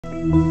We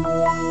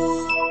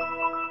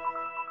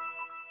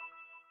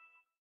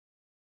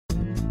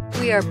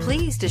are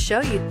pleased to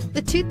show you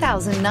the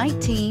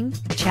 2019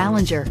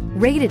 Challenger.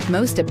 Rated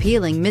most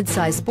appealing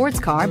midsize sports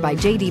car by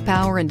J.D.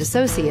 Power and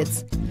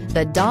Associates,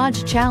 the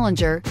Dodge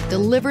Challenger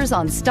delivers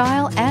on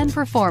style and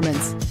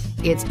performance.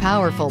 It's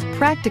powerful,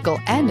 practical,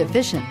 and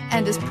efficient,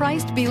 and is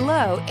priced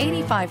below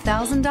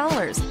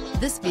 $85,000.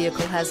 This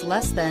vehicle has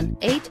less than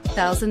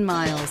 8,000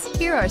 miles.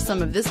 Here are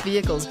some of this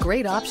vehicle's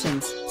great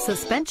options: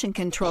 suspension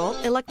control,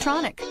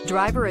 electronic,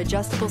 driver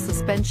adjustable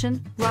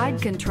suspension, ride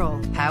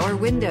control, power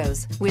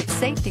windows with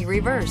safety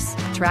reverse,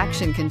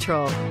 traction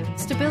control,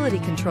 stability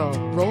control,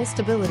 roll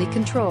stability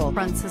control,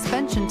 front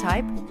suspension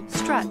type,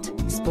 strut,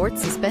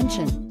 sports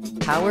suspension,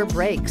 power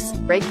brakes,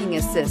 braking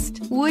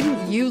assist.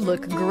 Wouldn't you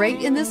look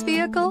great in this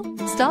vehicle?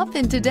 Stop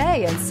in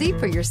today and see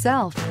for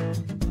yourself.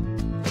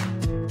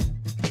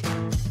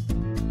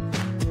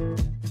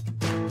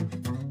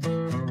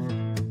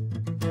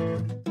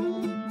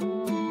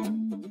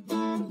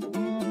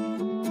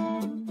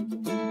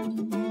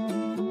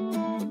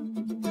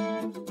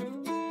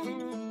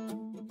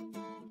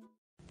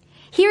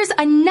 Here's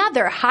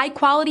another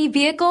high-quality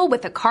vehicle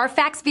with a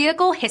Carfax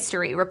Vehicle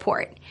History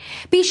Report.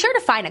 Be sure to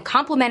find a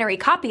complimentary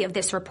copy of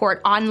this report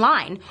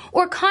online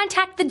or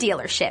contact the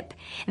dealership.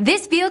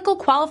 This vehicle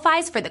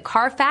qualifies for the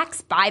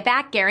Carfax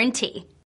Buyback Guarantee.